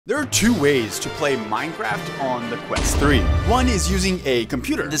There are two ways to play Minecraft on the Quest 3. One is using a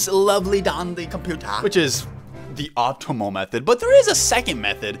computer, this lovely dandy computer, which is the optimal method. But there is a second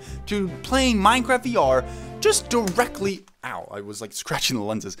method to playing Minecraft VR just directly, ow, I was like scratching the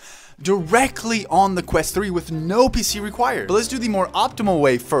lenses, directly on the Quest 3 with no PC required. But let's do the more optimal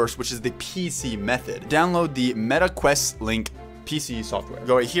way first, which is the PC method. Download the Meta Quest link PC software.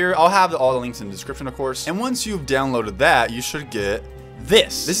 Go right here. I'll have all the links in the description, of course. And once you've downloaded that, you should get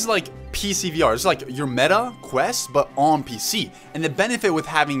this is like PC VR. It's like your Meta Quest, but on PC. And the benefit with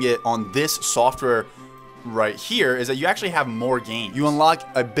having it on this software right here is that you actually have more games. You unlock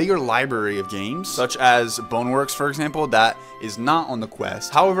a bigger library of games, such as Boneworks, for example, that is not on the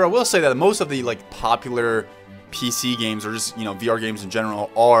Quest. However, I will say that most of the popular PC games, or just, VR games in general,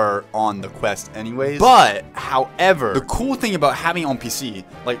 are on the Quest anyways. But, however, the cool thing about having it on PC,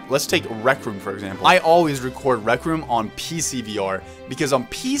 like, let's take Rec Room, for example. I always record Rec Room on PC VR, because on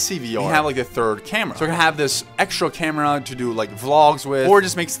PC VR, you have, the third camera. So I can have this extra camera to do, vlogs with, or it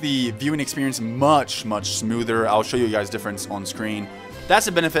just makes the viewing experience much, much smoother. I'll show you guys difference on screen. That's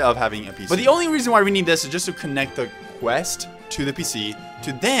the benefit of having a PC. But the only reason why we need this is just to connect the Quest to the PC,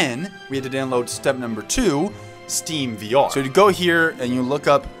 to then, we had to download step number 2, Steam VR. So you go here and you look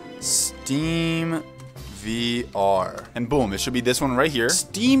up Steam VR, and boom, it should be this one right here.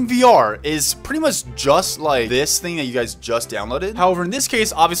 Steam VR is pretty much just like this thing that you guys just downloaded. However, in this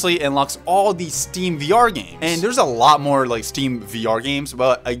case, obviously it unlocks all these Steam VR games, and there's a lot more Steam VR games,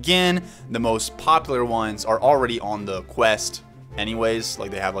 but again, the most popular ones are already on the Quest anyways,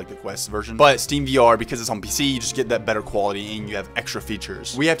 they have the Quest version. But Steam VR, because it's on PC, you just get that better quality and you have extra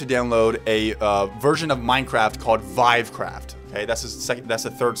features. We have to download a version of Minecraft called vivecraft. Okay, that's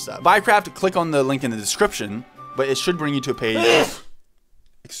the third step. Vivecraft, click on the link in the description, but it should bring you to a page.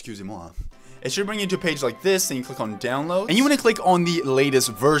 Excusez-moi. It should bring you to a page like this, then you click on download. And you want to click on the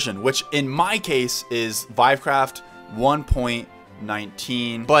latest version, which in my case is Vivecraft 1.19,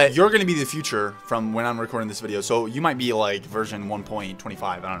 but you're going to be the future from when I'm recording this video, so you might be version 1.25.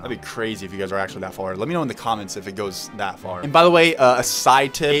 I don't know. That'd be crazy if you guys are actually that far. Let me know in the comments if it goes that far. And by the way, a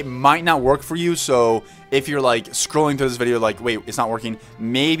side tip, it might not work for you, so if you're scrolling through this video wait, it's not working,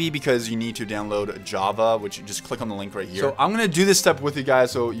 maybe because you need to download Java, which you just click on the link right here. So I'm going to do this step with you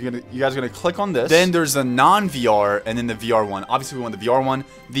guys, so you guys are going to click on this. Then there's the non-VR and then the VR one. Obviously we want the VR one.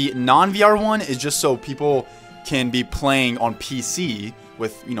 The non-VR one is just so people can be playing on PC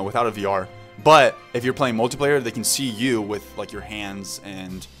with, without a VR. But if you're playing multiplayer, they can see you with your hands,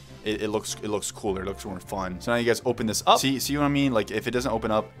 and it looks cooler. It looks more fun. So now you guys open this up. See what I mean? If it doesn't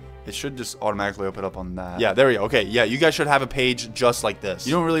open up, it should just automatically open up on that. Yeah, there we go. Okay, yeah, you guys should have a page just like this.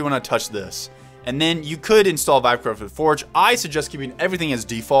 You don't really want to touch this. And then you could install Vivecraft with Forge. I suggest keeping everything as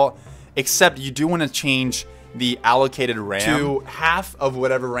default, except you do want to change the allocated RAM to half of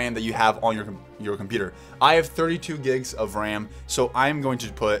whatever RAM that you have on your computer. I have 32 gigs of RAM, so I'm going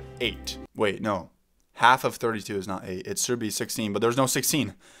to put 8. Wait, no. Half of 32 is not 8. It should be 16, but there's no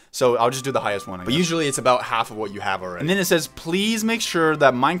 16. So I'll just do the highest one. But usually it's about half of what you have already. And then it says, please make sure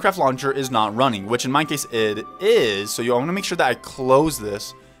that Minecraft launcher is not running, which in my case it is. So I want to make sure that I close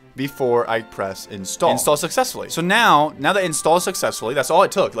this before I press install. Install successfully. So now that installed successfully, that's all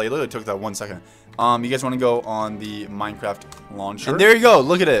it took. It literally took that 1 second. You guys want to go on the Minecraft launcher. And there you go.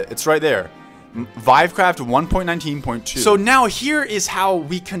 Look at it. It's right there. Vivecraft 1.19.2. So now here is how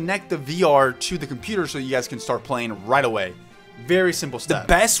we connect the VR to the computer so you guys can start playing right away. Very simple step. The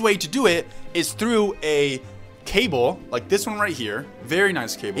best way to do it is through a cable like this one right here. Very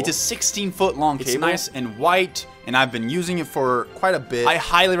nice cable. It's a 16-foot long cable. It's nice and white, and I've been using it for quite a bit. I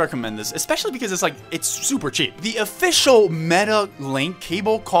highly recommend this, especially because it's super cheap. The official Meta Link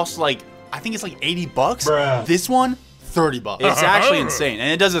cable costs I think it's 80 bucks. Bruh. This one, 30 bucks. It's actually insane.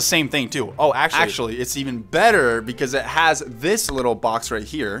 And it does the same thing too. Oh, actually, it's even better because it has this little box right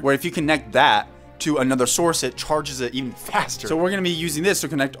here, where if you connect that to another source, it charges it even faster. So we're gonna be using this to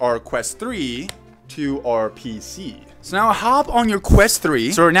connect our Quest 3 to our PC. So now hop on your Quest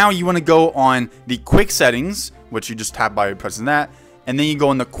 3. So now you wanna go on the quick settings, which you just tap by pressing that, and then you go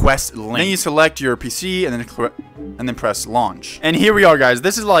on the Quest link. Then you select your PC and then press launch. And here we are, guys.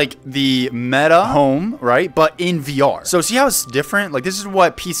 This is the Meta Home, right? But in VR. So see how it's different? This is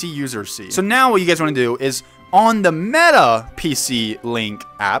what PC users see. So now what you guys want to do is on the Meta PC link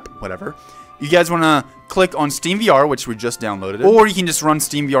app, whatever, you guys want to click on Steam VR, which we just downloaded, or you can just run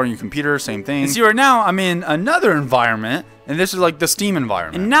Steam VR on your computer, same thing. And see, right now I'm in another environment, and this is the Steam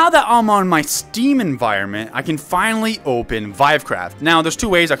environment. And now that I'm on my Steam environment, I can finally open Vivecraft. Now there's two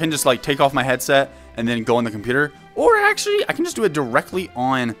ways. I can just take off my headset and then go on the computer, or actually I can just do it directly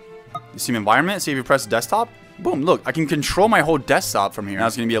on the Steam environment. See, if you press desktop, boom, look, I can control my whole desktop from here. Now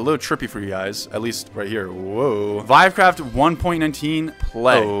it's gonna be a little trippy for you guys, at least right here. Whoa. Vivecraft 1.19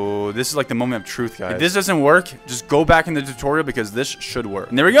 play. Oh, this is like the moment of truth, guys. If this doesn't work, just go back in the tutorial because this should work.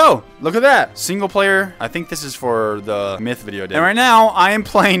 And there we go. Look at that. Single player. I think this is for the myth video I did. And right now, I am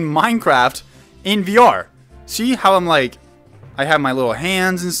playing Minecraft in VR. See how I'm like, I have my little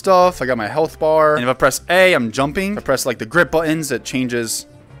hands and stuff. I got my health bar. And if I press A, I'm jumping. If I press like the grip buttons, it changes.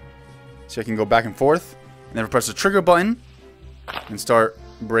 So I can go back and forth. And then if I press the trigger button and start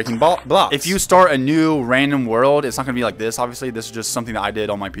breaking blocks. If you start a new random world, it's not going to be like this, obviously. This is just something that I did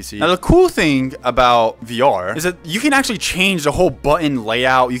on my PC. Now, the cool thing about VR is that you can actually change the whole button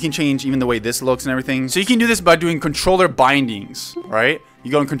layout. You can change even the way this looks and everything. So you can do this by doing controller bindings, right?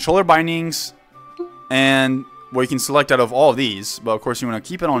 You go in controller bindings and... well, you can select out of all of these, but of course you want to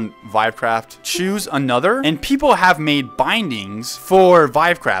keep it on Vivecraft. Choose another, and people have made bindings for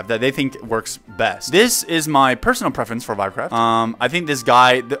Vivecraft that they think works best. This is my personal preference for Vivecraft. I think this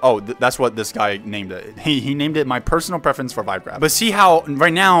guy, that's what this guy named it. He named it my personal preference for Vivecraft. But see how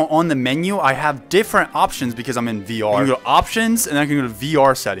right now on the menu, I have different options because I'm in VR. I can go to options, and I can go to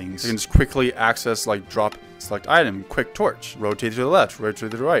VR settings. I can just quickly access, like drop, select item, quick torch, rotate to the left,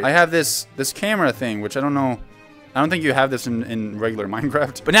 rotate to the right. I have this camera thing, which I don't know. I don't think you have this in regular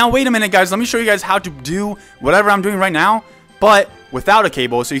Minecraft. But now, wait a minute, guys. Let me show you guys how to do whatever I'm doing right now, but without a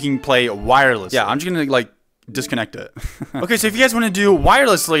cable, so you can play wireless. Yeah, I'm just gonna, like, disconnect it. Okay, so if you guys want to do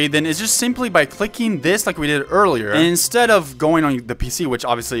wirelessly, then it's just simply by clicking this like we did earlier. And instead of going on the PC, which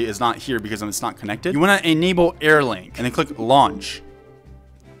obviously is not here because it's not connected, you want to enable AirLink, and then click Launch.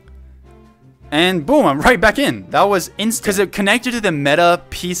 And boom, I'm right back in. That was instant. Because it connected to the Meta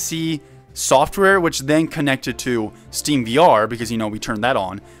PC software, which then connected to Steam VR because, you know, we turned that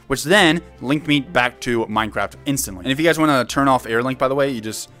on, which then linked me back to Minecraft instantly. And if you guys want to turn off AirLink, by the way, you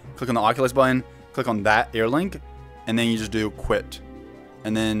just click on the Oculus button, click on that AirLink, and then you just do quit.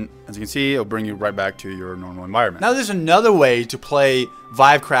 And then, as you can see, it'll bring you right back to your normal environment. Now, there's another way to play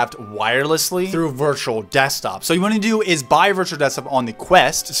Vivecraft wirelessly through virtual desktop. So what you want to do is buy a virtual desktop on the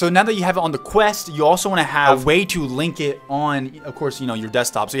Quest. So now that you have it on the Quest, you also want to have a way to link it on, of course, you know, your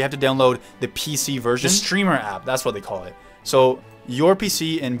desktop. So you have to download the PC version, the streamer app. That's what they call it. So your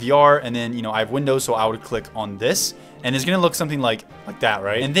PC in VR, and then, you know, I have Windows, so I would click on this. And it's going to look something like that,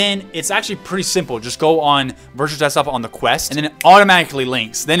 right? And then it's actually pretty simple. Just go on virtual desktop on the Quest, and then it automatically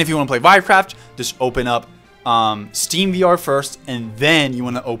links. Then if you want to play Vivecraft, just open up Steam VR first, and then you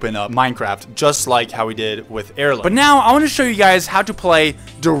want to open up Minecraft, just like how we did with AirLink. But now I want to show you guys how to play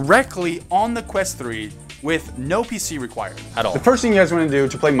directly on the Quest 3 with no PC required at all. The first thing you guys want to do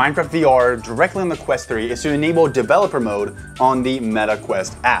to play Minecraft VR directly on the Quest 3 is to enable developer mode on the Meta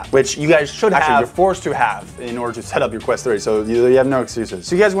Quest app, which you guys should have. You're forced to have in order to set up your Quest 3, so you have no excuses.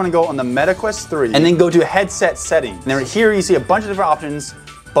 So you guys want to go on the Meta Quest 3 and then go to headset settings. And then here you see a bunch of different options,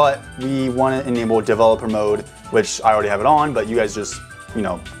 but we want to enable developer mode, which I already have it on, but you guys just, you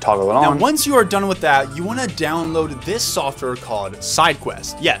know, toggle it on. Now, once you are done with that, you want to download this software called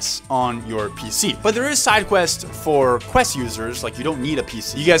SideQuest. Yes, on your PC. But there is SideQuest for Quest users. Like, you don't need a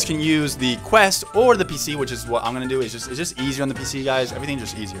PC. You guys can use the Quest or the PC, which is what I'm gonna do. It's just easier on the PC, guys. Everything's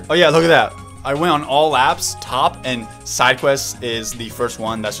just easier. Oh yeah, look at that. I went on all apps, top, and SideQuest is the first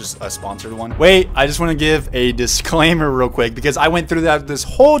one. That's just a sponsored one. Wait, I just want to give a disclaimer real quick because I went through this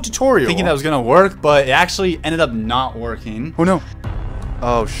whole tutorial thinking that was gonna work, but it actually ended up not working. Oh no.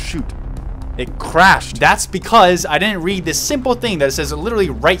 Oh shoot, it crashed. That's because I didn't read this simple thing that it says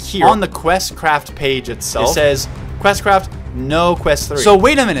literally right here on the QuestCraft page itself. It says QuestCraft, no Quest 3. So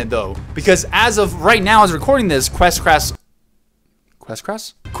wait a minute though, because as of right now, as recording this, QuestCraft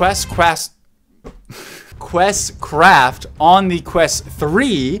on the Quest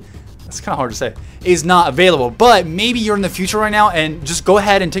 3, that's kind of hard to say, is not available. But maybe you're in the future right now, and just go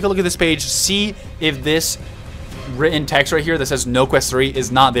ahead and take a look at this page, see if this written text right here that says no Quest 3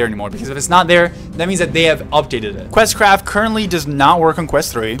 is not there anymore, because if it's not there, that means that they have updated it. QuestCraft currently does not work on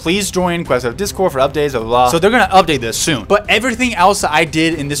Quest 3. Please join QuestCraft Discord for updates, blah, blah, blah. So they're gonna update this soon. But everything else that I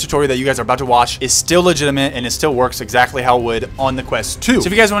did in this tutorial that you guys are about to watch is still legitimate, and it still works exactly how it would on the Quest 2. So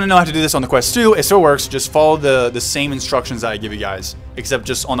if you guys want to know how to do this on the Quest 2, it still works. Just follow the same instructions that I give you guys, except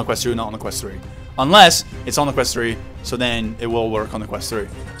just on the Quest 2, not on the Quest 3. Unless it's on the Quest 3, so then it will work on the Quest 3.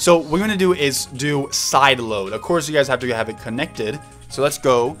 So what we're going to do is do side load. Of course, you guys have to have it connected. So let's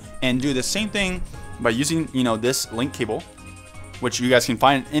go and do the same thing by using, you know, this link cable, which you guys can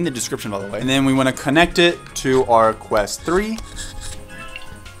find in the description, by the way. And then we want to connect it to our Quest 3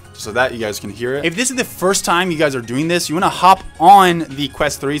 so that you guys can hear it. If this is the first time you guys are doing this, you want to hop on the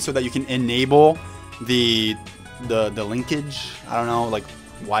Quest 3 so that you can enable the linkage. I don't know, like,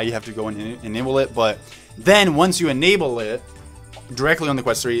 why you have to go and enable it, but Then once you enable it directly on the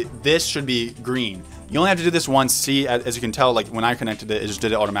Quest 3, this should be green. You only have to do this once. See, as you can tell, like when I connected it, it just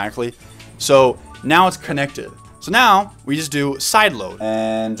did it automatically. So now it's connected. So now we just do side load,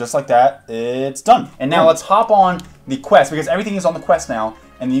 and just like that, it's done. And now let's hop on the Quest, because everything is on the Quest now,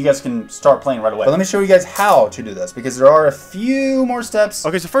 and you guys can start playing right away. But let me show you guys how to do this, because there are a few more steps.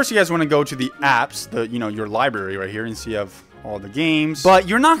 Okay, so first you guys want to go to the apps, your library right here, and see you have all the games. But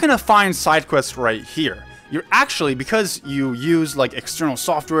you're not gonna find side quests right here. You're actually, because you use like external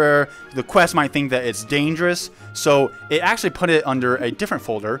software, the Quest might think that it's dangerous. So it actually put it under a different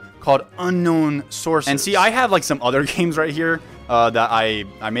folder called unknown sources. And see, I have like some other games right here that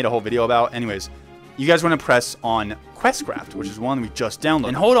I made a whole video about. Anyways, you guys want to press on Questcraft, which is one we just downloaded.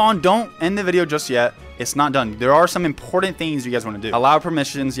 And hold on, don't end the video just yet. It's not done. There are some important things you guys want to do. Allow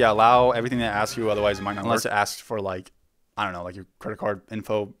permissions. Yeah, allow everything that asks you. Otherwise, it might not work. Unless it asks for like, I don't know, like your credit card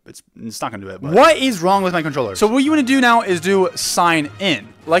info. It's not gonna do it. But what is wrong with my controller? So what you want to do now is do sign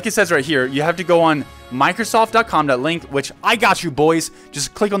in. Like it says right here, you have to go on Microsoft.com.link, which I got you, boys.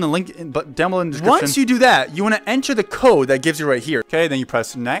 Just click on the link down below in the description. Once you do that, you want to enter the code that gives you right here. Okay, then you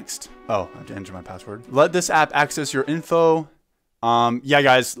press next. Oh, I have to enter my password. Let this app access your info. Yeah,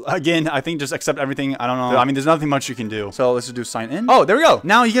 guys, again, I think just accept everything. I don't know. I mean, there's nothing much you can do. So let's just do sign in. Oh, there we go.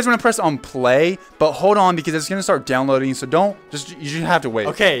 Now you guys want to press on play, but hold on because it's going to start downloading. So you should have to wait.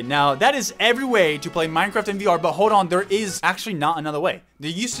 Okay, now that is every way to play Minecraft in VR, but hold on. There is actually not another way.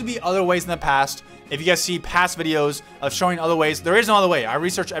 There used to be other ways in the past. If you guys see past videos of showing other ways, there is no other way. I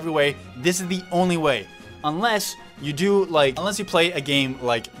researched every way. This is the only way. Unless you play a game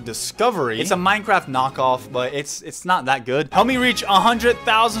like Discovery. It's a Minecraft knockoff, but it's not that good. Help me reach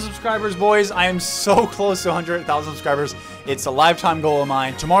 100,000 subscribers, boys. I am so close to 100,000 subscribers. It's a lifetime goal of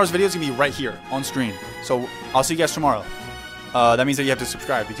mine. Tomorrow's video is gonna be right here on screen. So I'll see you guys tomorrow. That means that you have to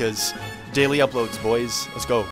subscribe because daily uploads, boys. Let's go.